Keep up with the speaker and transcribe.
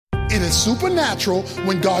It is supernatural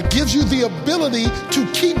when God gives you the ability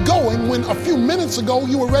to keep going when a few minutes ago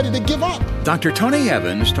you were ready to give up. Dr. Tony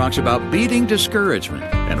Evans talks about beating discouragement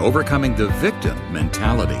and overcoming the victim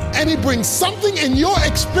mentality. And he brings something in your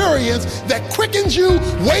experience that quickens you,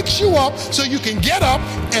 wakes you up, so you can get up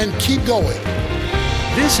and keep going.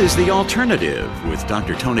 This is The Alternative with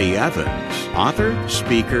Dr. Tony Evans, author,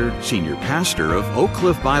 speaker, senior pastor of Oak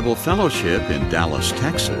Cliff Bible Fellowship in Dallas,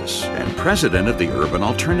 Texas, and president of the Urban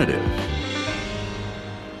Alternative.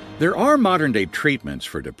 There are modern-day treatments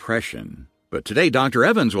for depression, but today Dr.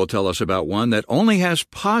 Evans will tell us about one that only has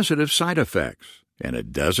positive side effects, and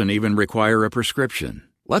it doesn't even require a prescription.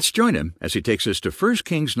 Let's join him as he takes us to 1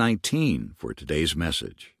 Kings 19 for today's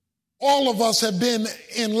message. All of us have been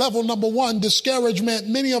in level number 1, discouragement.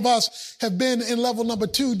 Many of us have been in level number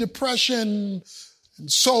 2, depression.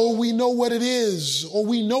 And so we know what it is, or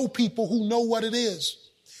we know people who know what it is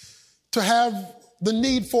to have the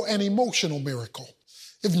need for an emotional miracle.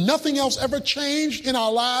 If nothing else ever changed in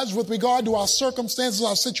our lives with regard to our circumstances,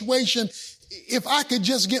 our situation, if I could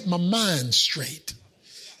just get my mind straight,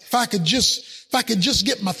 if I could just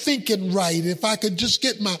get my thinking right, if I could just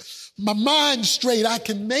get my mind straight, I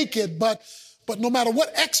can make it. But no matter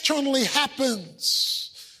what externally happens,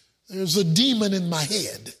 there's a demon in my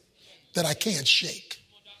head that I can't shake.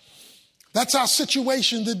 That's our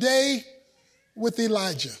situation today with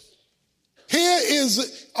Elijah. Here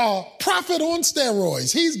is a prophet on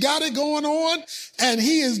steroids. He's got it going on and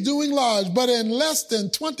he is doing large, but in less than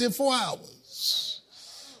 24 hours,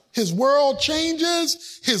 his world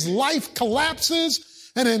changes, his life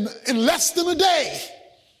collapses, and in less than a day,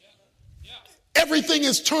 everything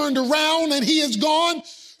is turned around and he is gone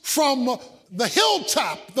from the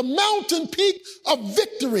hilltop, the mountain peak of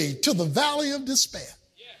victory, to the valley of despair.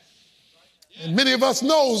 And many of us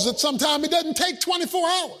knows that sometimes it doesn't take 24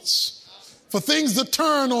 hours for things to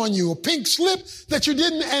turn on you. A pink slip that you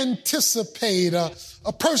didn't anticipate,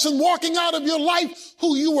 a person walking out of your life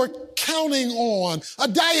who you were counting on, a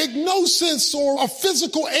diagnosis or a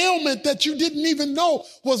physical ailment that you didn't even know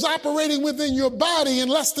was operating within your body. In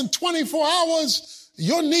less than 24 hours,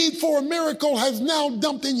 your need for a miracle has now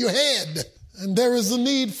dumped in your head. And there is a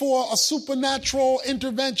need for a supernatural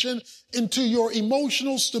intervention into your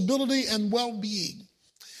emotional stability and well-being.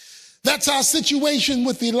 That's our situation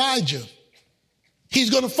with Elijah. He's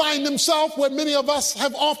going to find himself where many of us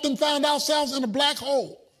have often found ourselves, in a black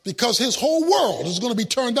hole, because his whole world is going to be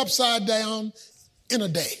turned upside down in a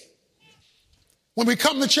day. When we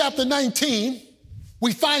come to chapter 19,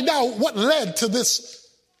 we find out what led to this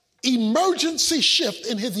emergency shift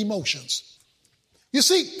in his emotions. You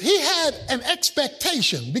see, he had an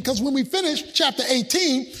expectation, because when we finished chapter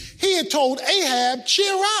 18, he had told Ahab,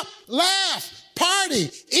 cheer up, laugh, party,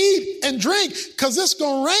 eat, and drink, because it's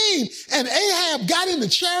going to rain. And Ahab got in the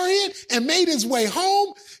chariot and made his way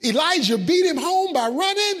home. Elijah beat him home by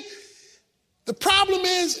running. The problem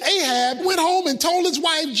is Ahab went home and told his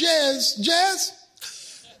wife, Jez,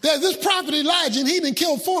 there's this prophet Elijah, and he done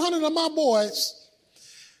killed 400 of my boys.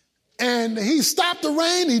 And he stopped the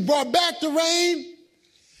rain. He brought back the rain.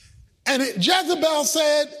 And Jezebel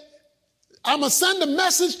said, I'm going to send a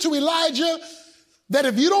message to Elijah that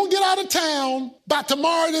if you don't get out of town by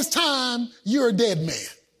tomorrow this time, you're a dead man.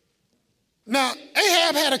 Now,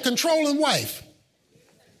 Ahab had a controlling wife.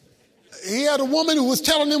 He had a woman who was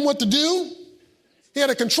telling him what to do. He had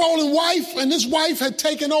a controlling wife, and this wife had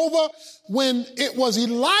taken over when it was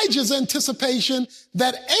Elijah's anticipation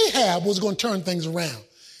that Ahab was going to turn things around.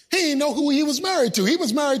 He didn't know who he was married to. He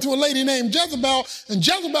was married to a lady named Jezebel, and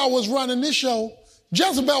Jezebel was running this show.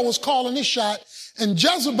 Jezebel was calling this shot, and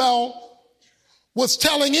Jezebel was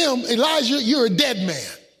telling him, Elijah, you're a dead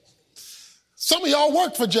man. Some of y'all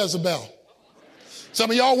work for Jezebel.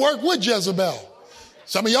 Some of y'all work with Jezebel.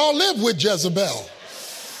 Some of y'all live with Jezebel.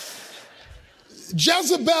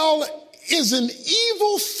 Jezebel is an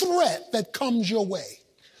evil threat that comes your way.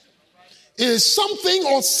 It is something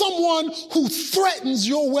or someone who threatens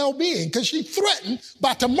your well-being, because she threatened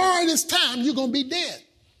by tomorrow this time you're going to be dead.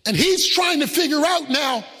 And he's trying to figure out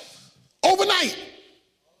now, overnight,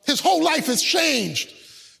 his whole life has changed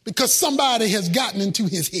because somebody has gotten into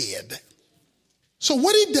his head. So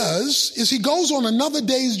what he does is he goes on another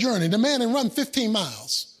day's journey. The man had run 15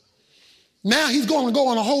 miles. Now he's going to go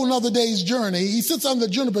on a whole nother day's journey. He sits under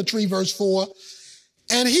the juniper tree, verse 4,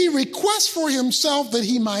 and he requests for himself that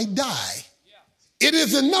he might die. It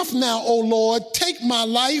is enough now, O Lord, take my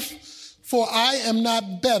life, for I am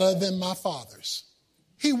not better than my fathers.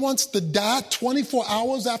 He wants to die 24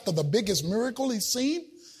 hours after the biggest miracle he's seen.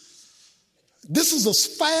 This is a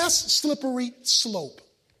fast, slippery slope.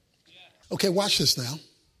 Okay, watch this now.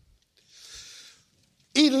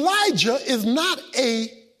 Elijah is not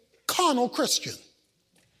a carnal Christian.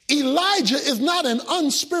 Elijah is not an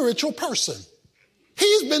unspiritual person.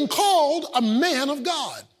 He's been called a man of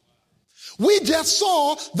God. We just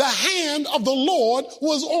saw the hand of the Lord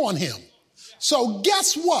was on him. So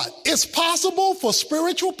guess what? It's possible for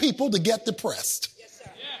spiritual people to get depressed.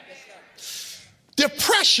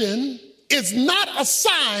 Depression is not a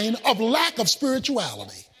sign of lack of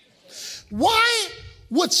spirituality. Why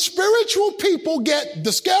would spiritual people get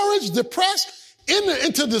discouraged, depressed,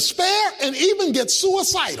 into despair, and even get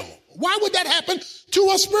suicidal? Why would that happen to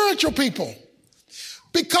us spiritual people?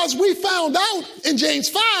 Because we found out in James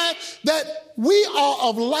 5 that we are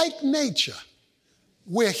of like nature.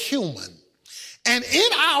 We're human. And in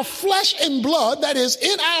our flesh and blood, that is,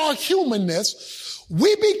 in our humanness,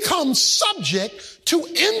 we become subject to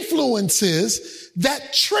influences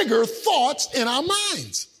that trigger thoughts in our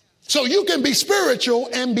minds. So you can be spiritual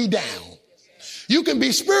and be down. You can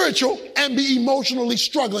be spiritual and be emotionally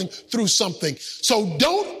struggling through something. So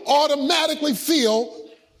don't automatically feel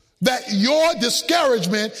that your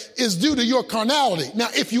discouragement is due to your carnality. Now,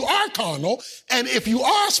 if you are carnal and if you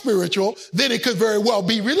are spiritual, then it could very well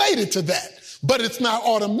be related to that. But it's not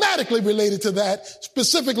automatically related to that,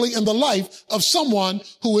 specifically in the life of someone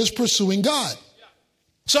who is pursuing God.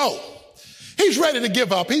 So he's ready to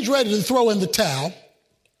give up. He's ready to throw in the towel.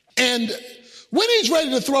 And when he's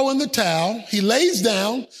ready to throw in the towel, he lays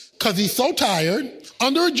down because he's so tired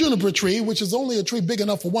under a juniper tree, which is only a tree big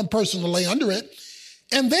enough for one person to lay under it.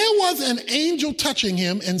 And there was an angel touching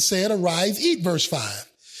him and said, "Arise, eat," verse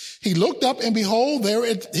 5. He looked up and behold, there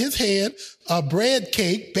at his head, a bread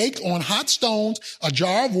cake baked on hot stones, a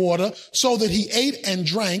jar of water, so that he ate and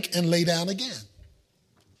drank and lay down again.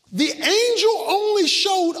 The angel only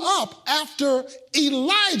showed up after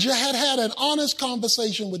Elijah had had an honest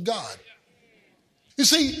conversation with God. You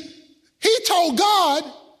see, he told God,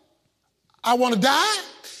 "I want to die."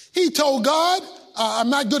 He told God, "I'm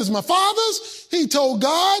not good as my fathers." He told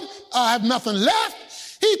God, "I have nothing left."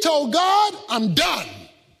 He told God, "I'm done."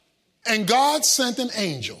 And God sent an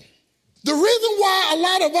angel. The reason why a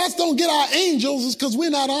lot of us don't get our angels is because we're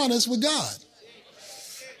not honest with God.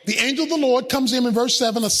 The angel of the Lord comes in verse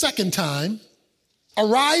 7 a second time.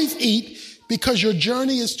 "Arise, eat, because your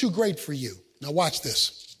journey is too great for you." Now watch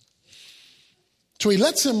this. So he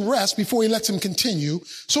lets him rest before he lets him continue.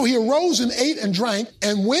 So he arose and ate and drank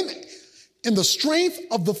and went in the strength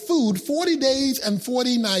of the food 40 days and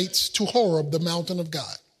 40 nights to Horeb, the mountain of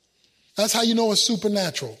God. That's how you know it's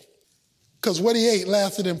supernatural. Because what he ate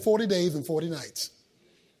lasted him 40 days and 40 nights.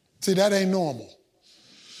 See, that ain't normal.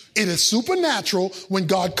 It is supernatural when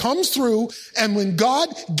God comes through and when God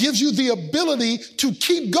gives you the ability to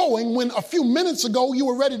keep going when a few minutes ago you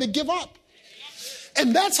were ready to give up.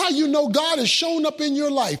 And that's how you know God has shown up in your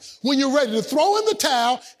life. When you're ready to throw in the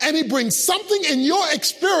towel and he brings something in your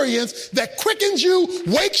experience that quickens you,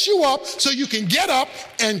 wakes you up so you can get up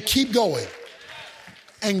and keep going.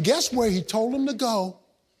 And guess where he told him to go?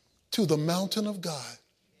 To the mountain of God.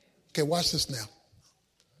 Okay, watch this now.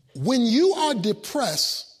 When you are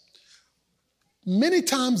depressed, many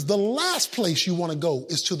times the last place you want to go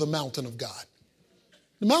is to the mountain of God.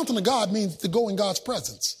 The mountain of God means to go in God's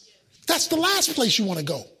presence. That's the last place you want to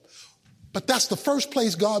go. But that's the first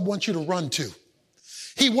place God wants you to run to.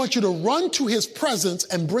 He wants you to run to his presence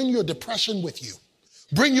and bring your depression with you.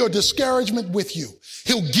 Bring your discouragement with you.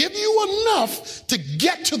 He'll give you enough to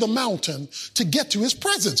get to the mountain, to get to his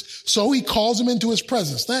presence. So he calls him into his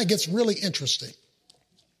presence. Now it gets really interesting.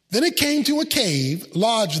 Then it came to a cave,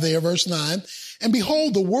 lodged there, verse 9. And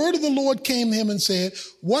behold, the word of the Lord came to him and said,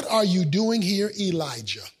 "What are you doing here,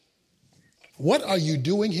 Elijah?" What are you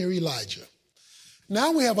doing here, Elijah?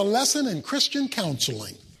 Now we have a lesson in Christian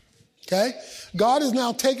counseling. Okay? God is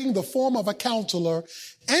now taking the form of a counselor,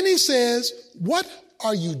 and he says, "What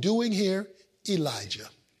are you doing here, Elijah?"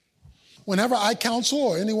 Whenever I counsel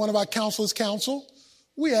or any one of our counselors counsel,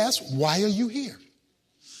 we ask, "Why are you here?"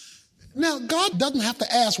 Now, God doesn't have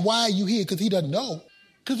to ask, "Why are you here?" because he doesn't know.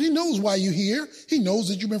 Because he knows why you're here. He knows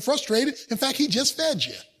that you've been frustrated. In fact, he just fed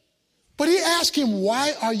you. But he asked him,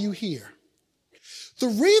 "Why are you here?" The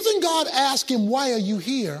reason God asked him, "Why are you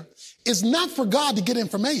here?" is not for God to get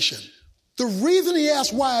information. The reason he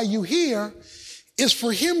asked, "Why are you here?" is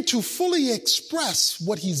for him to fully express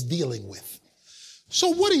what he's dealing with. So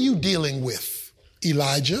what are you dealing with,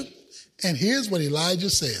 Elijah? And here's what Elijah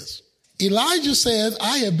says. Elijah says,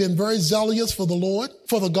 "I have been very zealous for the Lord,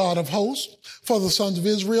 for the God of hosts, for the sons of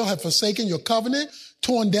Israel have forsaken your covenant,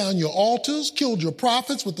 torn down your altars, killed your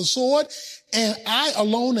prophets with the sword, and I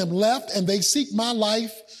alone am left, and they seek my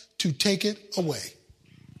life to take it away."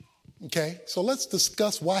 Okay, so let's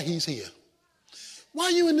discuss why he's here. Why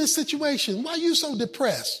are you in this situation? Why are you so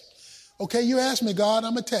depressed? Okay, you ask me, God,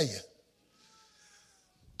 I'm going to tell you.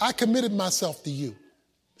 I committed myself to you.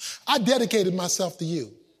 I dedicated myself to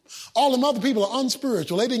you. All them other people are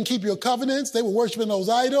unspiritual. They didn't keep your covenants. They were worshiping those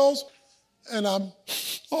idols. And I'm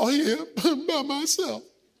all here by myself.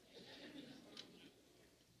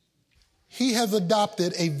 He has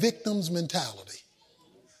adopted a victim's mentality.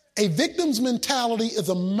 A victim's mentality is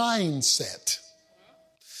a mindset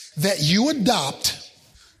that you adopt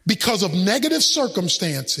because of negative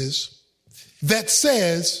circumstances that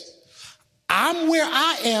says, I'm where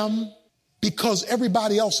I am because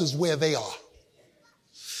everybody else is where they are.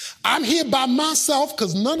 I'm here by myself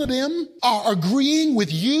because none of them are agreeing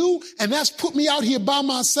with you, and that's put me out here by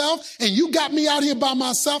myself, and you got me out here by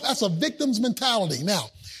myself. That's a victim's mentality. Now,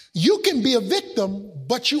 you can be a victim,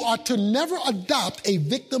 but you are to never adopt a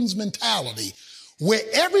victim's mentality where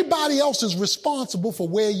everybody else is responsible for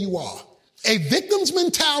where you are. A victim's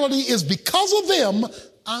mentality is because of them,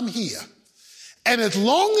 I'm here. And as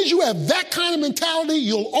long as you have that kind of mentality,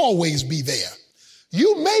 you'll always be there.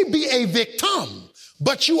 You may be a victim,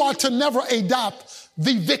 but you are to never adopt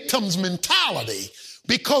the victim's mentality,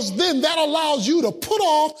 because then that allows you to put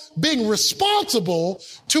off being responsible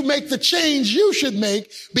to make the change you should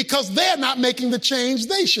make because they're not making the change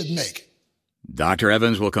they should make. Dr.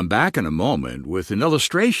 Evans will come back in a moment with an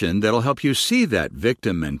illustration that'll help you see that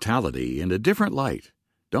victim mentality in a different light.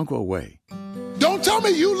 Don't go away. Don't tell me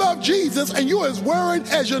you love Jesus and you're as worried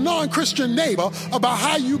as your non-Christian neighbor about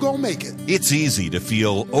how you gonna make it. It's easy to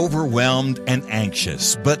feel overwhelmed and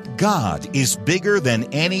anxious, but God is bigger than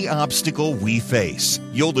any obstacle we face.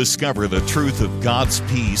 You'll discover the truth of God's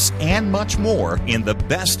peace and much more in the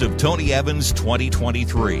Best of Tony Evans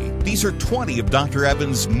 2023. These are 20 of Dr.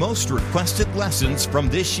 Evans' most requested lessons from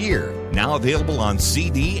this year, now available on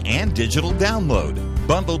CD and digital download,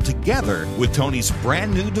 bundled together with Tony's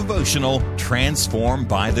brand new devotional, Transformed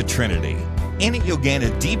by the Trinity. In it, you'll gain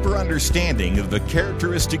a deeper understanding of the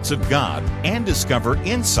characteristics of God and discover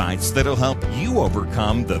insights that'll help you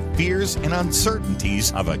overcome the fears and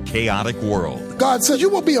uncertainties of a chaotic world. God says you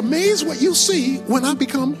will be amazed what you see when I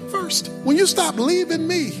become first. When you stop leaving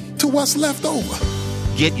me to what's left over.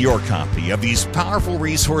 Get your copy of these powerful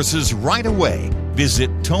resources right away. Visit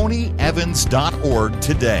TonyEvans.org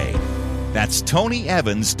today. That's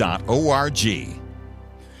TonyEvans.org.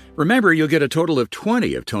 Remember, you'll get a total of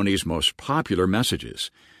 20 of Tony's most popular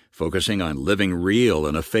messages, focusing on living real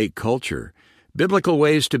in a fake culture, biblical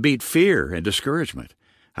ways to beat fear and discouragement,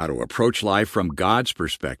 how to approach life from God's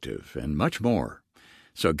perspective, and much more.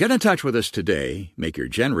 So get in touch with us today, make your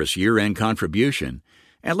generous year-end contribution,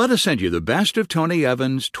 and let us send you the Best of Tony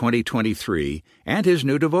Evans 2023 and his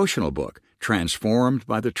new devotional book, Transformed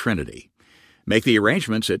by the Trinity. Make the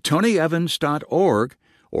arrangements at TonyEvans.org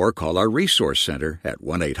or call our Resource Center at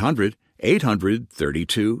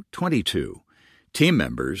 1-800-800-3222. Team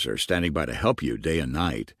members are standing by to help you day and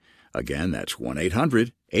night. Again, that's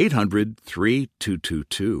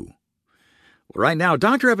 1-800-800-3222. Right now,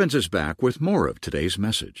 Dr. Evans is back with more of today's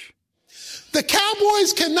message. The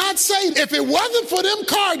Cowboys cannot say if it wasn't for them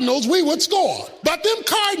Cardinals, we would score. But them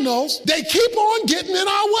Cardinals, they keep on getting in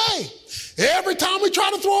our way. Every time we try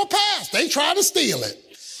to throw a pass, they try to steal it.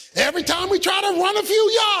 Every time we try to run a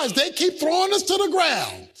few yards, they keep throwing us to the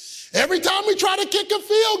ground. Every time we try to kick a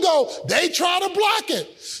field goal, they try to block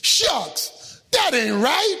it. Shucks, that ain't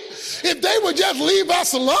right. If they would just leave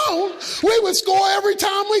us alone, we would score every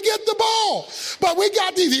time we get the ball. But we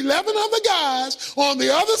got these 11 other guys on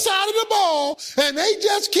the other side of the ball, and they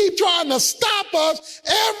just keep trying to stop us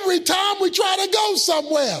every time we try to go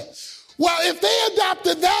somewhere. Well, if they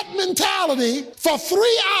adopted that mentality for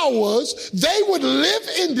 3 hours, they would live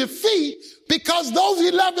in defeat because those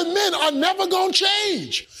 11 men are never going to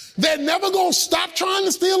change. They're never going to stop trying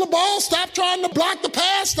to steal the ball, stop trying to block the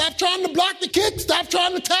pass, stop trying to block the kick, stop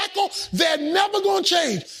trying to tackle. They're never going to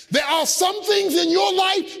change. There are some things in your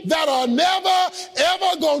life that are never,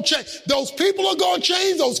 ever going to change. Those people are going to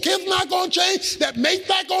change. Those kids not going to change. That mate's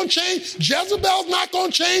not going to change. Jezebel's not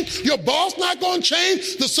going to change. Your boss not going to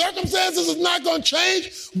change. The circumstances is not going to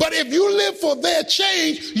change. But if you live for their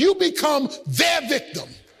change, you become their victim.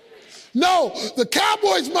 No, the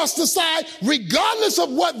Cowboys must decide, regardless of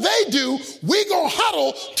what they do, we're going to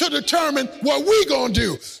huddle to determine what we're going to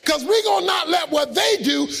do. Because we're going to not let what they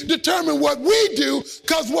do determine what we do,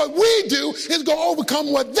 because what we do is going to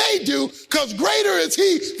overcome what they do, because greater is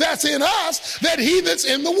he that's in us than he that's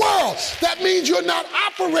in the world. That means you're not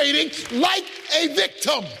operating like a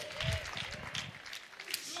victim.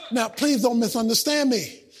 Now, please don't misunderstand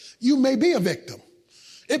me. You may be a victim.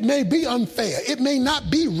 It may be unfair. It may not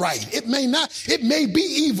be right. It may be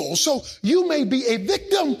evil. So you may be a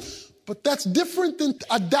victim, but that's different than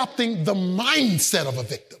adopting the mindset of a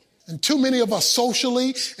victim. And too many of us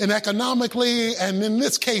socially and economically, and in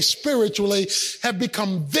this case spiritually, have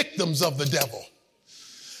become victims of the devil.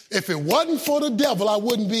 If it wasn't for the devil, I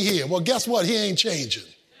wouldn't be here. Well, guess what? He ain't changing.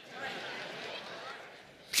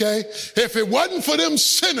 Okay? If it wasn't for them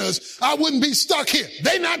sinners, I wouldn't be stuck here.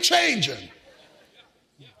 They not changing.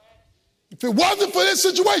 If it wasn't for this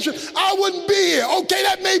situation, I wouldn't be here. Okay,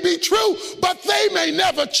 that may be true, but they may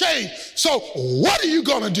never change. So what are you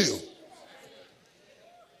going to do?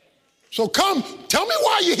 So come, tell me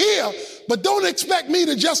why you're here, but don't expect me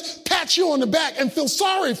to just pat you on the back and feel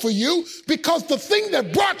sorry for you, because the thing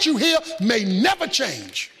that brought you here may never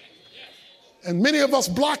change. And many of us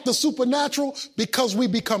block the supernatural because we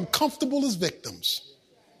become comfortable as victims.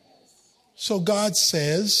 So God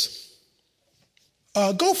says,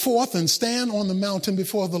 go forth and stand on the mountain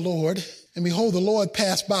before the Lord. And behold, the Lord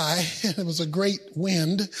passed by, and it was a great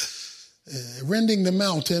wind, rending the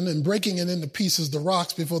mountain and breaking it into pieces, the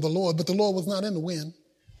rocks before the Lord. But the Lord was not in the wind.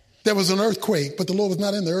 There was an earthquake, but the Lord was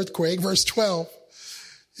not in the earthquake. Verse 12,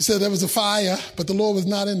 he said there was a fire, but the Lord was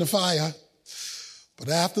not in the fire. But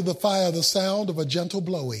after the fire, the sound of a gentle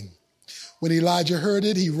blowing. When Elijah heard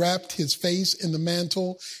it, he wrapped his face in the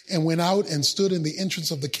mantle and went out and stood in the entrance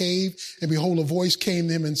of the cave. And behold, a voice came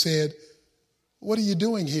to him and said, "What are you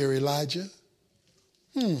doing here, Elijah?"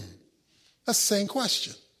 That's the same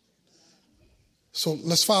question. So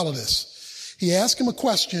let's follow this. He asks him a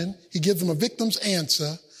question. He gives him a victim's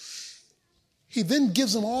answer. He then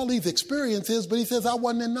gives him all these experiences, but he says, I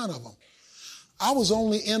wasn't in none of them. I was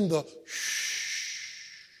only in the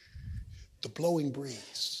blowing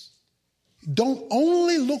breeze. Don't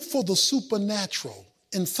only look for the supernatural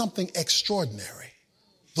in something extraordinary.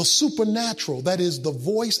 The supernatural, that is the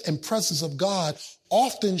voice and presence of God,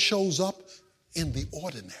 often shows up in the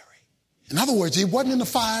ordinary. In other words, he wasn't in the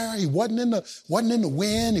fire, he wasn't in the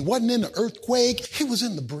wind, he wasn't in the earthquake, he was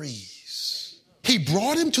in the breeze. He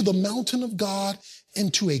brought him to the mountain of God,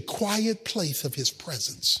 into a quiet place of his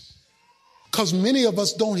presence. Because many of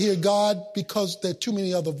us don't hear God because there are too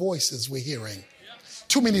many other voices we're hearing.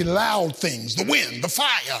 Too many loud things, the wind, the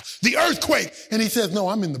fire, the earthquake. And he says, no,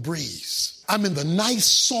 I'm in the breeze. I'm in the nice,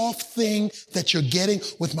 soft thing that you're getting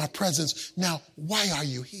with my presence. Now, why are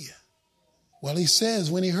you here? Well, he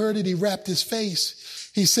says, when he heard it, he wrapped his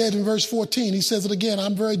face. He said in verse 14, he says it again,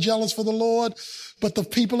 I'm very jealous for the Lord, but the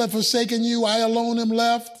people have forsaken you. I alone am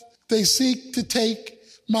left. They seek to take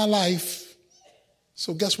my life.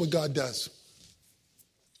 So guess what God does?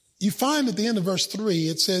 You find at the end of verse 3,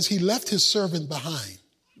 it says he left his servant behind.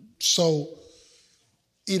 So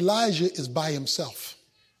Elijah is by himself,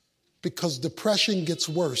 because depression gets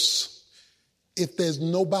worse if there's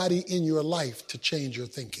nobody in your life to change your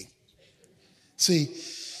thinking. See,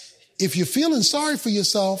 if you're feeling sorry for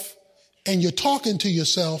yourself and you're talking to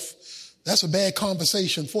yourself, that's a bad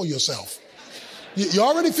conversation for yourself. You're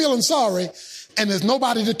already feeling sorry, and there's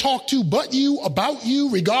nobody to talk to but you, about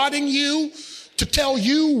you, regarding you, to tell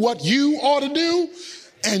you what you ought to do,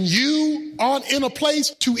 and you aren't in a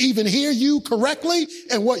place to even hear you correctly,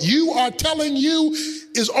 and what you are telling you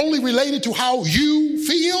is only related to how you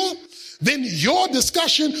feel, then your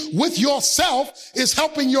discussion with yourself is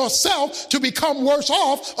helping yourself to become worse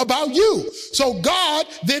off about you. So God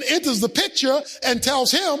then enters the picture and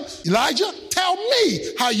tells him, Elijah, tell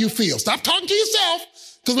me how you feel. Stop talking to yourself.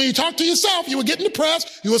 Because when you talk to yourself, you were getting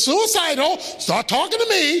depressed, you were suicidal. Start talking to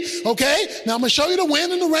me, okay? Now I'm going to show you the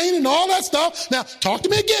wind and the rain and all that stuff. Now talk to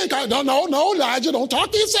me again. No, Elijah, don't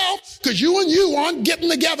talk to yourself, because you and you aren't getting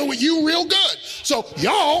together with you real good. So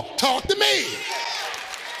y'all talk to me.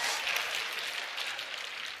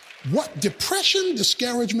 What depression,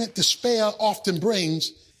 discouragement, despair often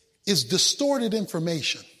brings is distorted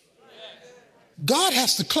information. God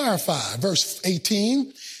has to clarify. Verse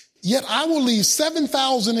 18, yet I will leave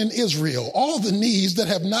 7,000 in Israel, all the knees that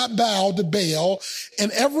have not bowed to Baal,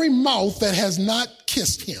 and every mouth that has not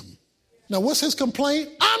kissed him. Now, what's his complaint?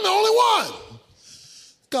 I'm the only one.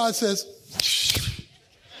 God says,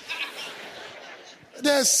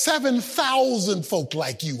 there's 7,000 folk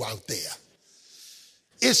like you out there.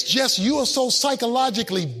 It's just you are so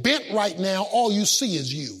psychologically bent right now, all you see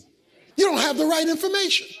is you. You don't have the right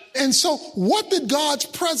information. And so what did God's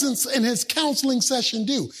presence in his counseling session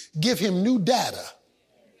do? Give him new data.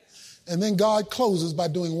 And then God closes by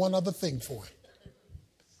doing one other thing for him.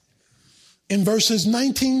 In verses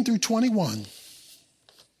 19 through 21,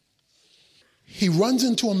 he runs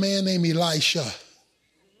into a man named Elisha.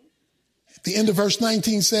 The end of verse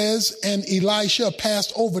 19 says, and Elisha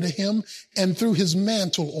passed over to him and threw his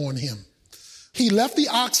mantle on him. He left the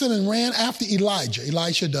oxen and ran after Elijah,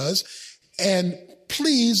 Elisha does, and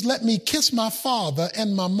please let me kiss my father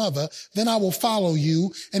and my mother, then I will follow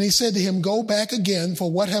you. And he said to him, go back again, for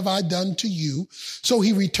what have I done to you? So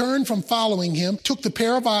he returned from following him, took the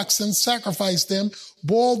pair of oxen, sacrificed them,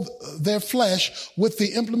 boiled their flesh with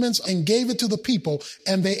the implements and gave it to the people,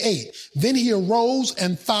 and they ate. Then he arose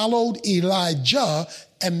and followed Elijah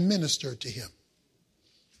and ministered to him.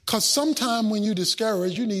 Because sometime when you're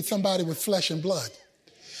discouraged, you need somebody with flesh and blood.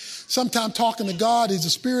 Sometimes talking to God, he's a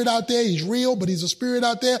spirit out there. He's real, but he's a spirit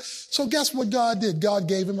out there. So guess what God did? God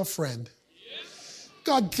gave him a friend.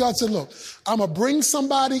 God said, look, I'm going to bring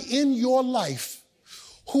somebody in your life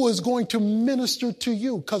who is going to minister to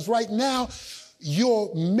you. Because right now,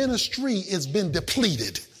 your ministry has been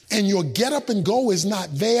depleted. And your get up and go is not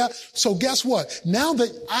there. So guess what? Now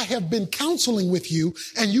that I have been counseling with you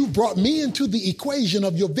and you brought me into the equation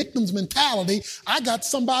of your victim's mentality, I got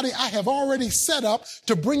somebody I have already set up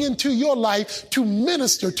to bring into your life to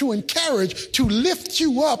minister, to encourage, to lift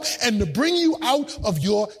you up, and to bring you out of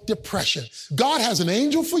your depression. God has an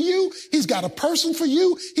angel for you. He's got a person for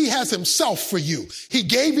you. He has himself for you. He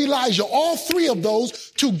gave Elijah all three of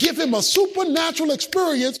those to give him a supernatural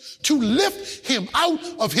experience to lift him out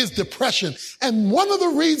of his depression. And one of the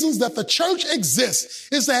reasons that the church exists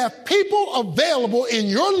is to have people available in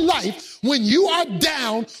your life when you are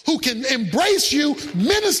down who can embrace you,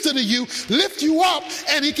 minister to you, lift you up,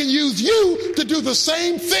 and he can use you to do the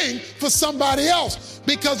same thing for somebody else.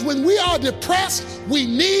 Because when we are depressed, we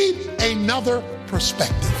need another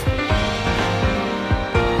perspective.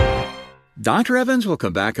 Dr. Evans will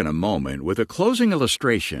come back in a moment with a closing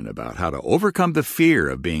illustration about how to overcome the fear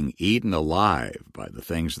of being eaten alive by the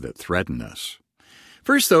things that threaten us.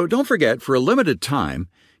 First, though, don't forget, for a limited time,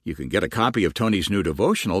 you can get a copy of Tony's new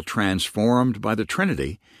devotional, Transformed by the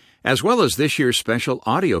Trinity, as well as this year's special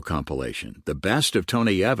audio compilation, The Best of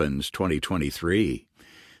Tony Evans 2023.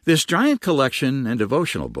 This giant collection and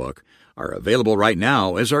devotional book are available right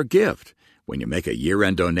now as our gift when you make a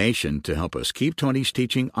year-end donation to help us keep Tony's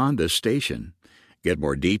teaching on this station. Get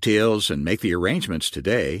more details and make the arrangements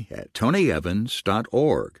today at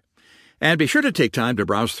tonyevans.org. And be sure to take time to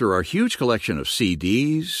browse through our huge collection of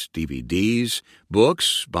CDs, DVDs,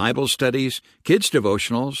 books, Bible studies, kids'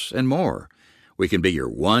 devotionals, and more. We can be your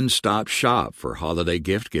one-stop shop for holiday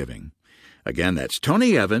gift-giving. Again, that's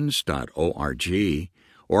tonyevans.org,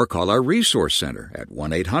 or call our Resource Center at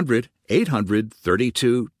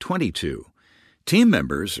 1-800-800-3222. Team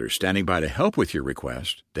members are standing by to help with your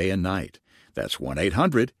request day and night. That's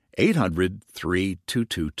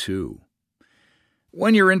 1-800-800-3222.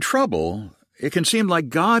 When you're in trouble, it can seem like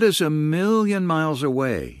God is a million miles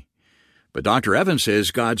away. But Dr. Evans says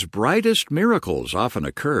God's brightest miracles often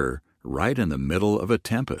occur right in the middle of a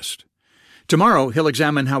tempest. Tomorrow, he'll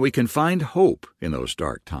examine how we can find hope in those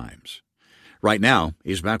dark times. Right now,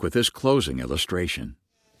 he's back with this closing illustration.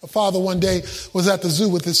 A father one day was at the zoo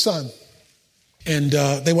with his son. And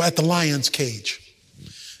they were at the lion's cage.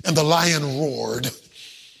 And the lion roared.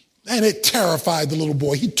 And it terrified the little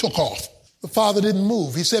boy. He took off. The father didn't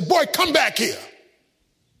move. He said, boy, come back here.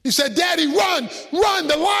 He said, Daddy, run,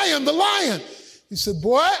 the lion. He said,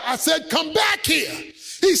 boy, I said, come back here.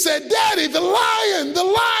 He said, Daddy, the lion.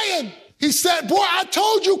 He said, boy, I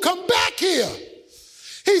told you, come back here.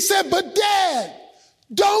 He said, but Dad,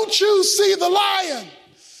 don't you see the lion?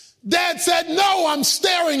 Dad said, no, I'm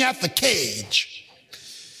staring at the cage.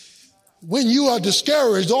 When you are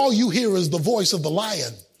discouraged, all you hear is the voice of the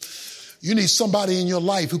lion. You need somebody in your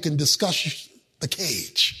life who can discuss the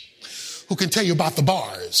cage, who can tell you about the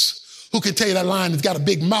bars, who can tell you that lion has got a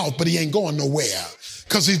big mouth, but he ain't going nowhere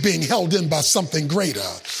because he's being held in by something greater.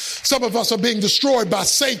 Some of us are being destroyed by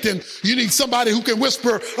Satan. You need somebody who can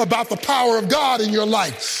whisper about the power of God in your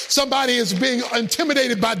life. Somebody is being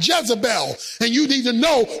intimidated by Jezebel, and you need to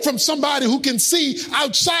know from somebody who can see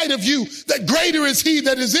outside of you that greater is he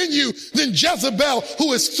that is in you than Jezebel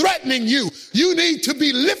who is threatening you. You need to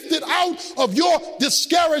be lifted out of your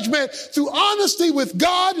discouragement through honesty with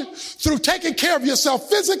God, through taking care of yourself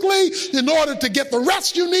physically in order to get the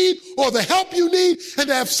rest you need or the help you need, and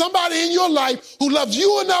to have somebody in your life who loves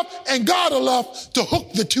you enough and God enough to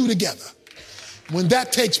hook the two together. When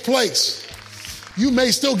that takes place, you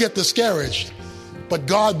may still get discouraged, but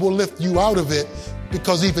God will lift you out of it,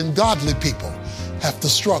 because even godly people have to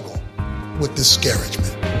struggle with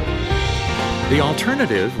discouragement. The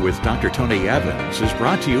Alternative with Dr. Tony Evans is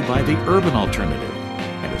brought to you by the Urban Alternative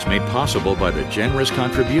and is made possible by the generous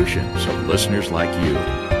contributions of listeners like you.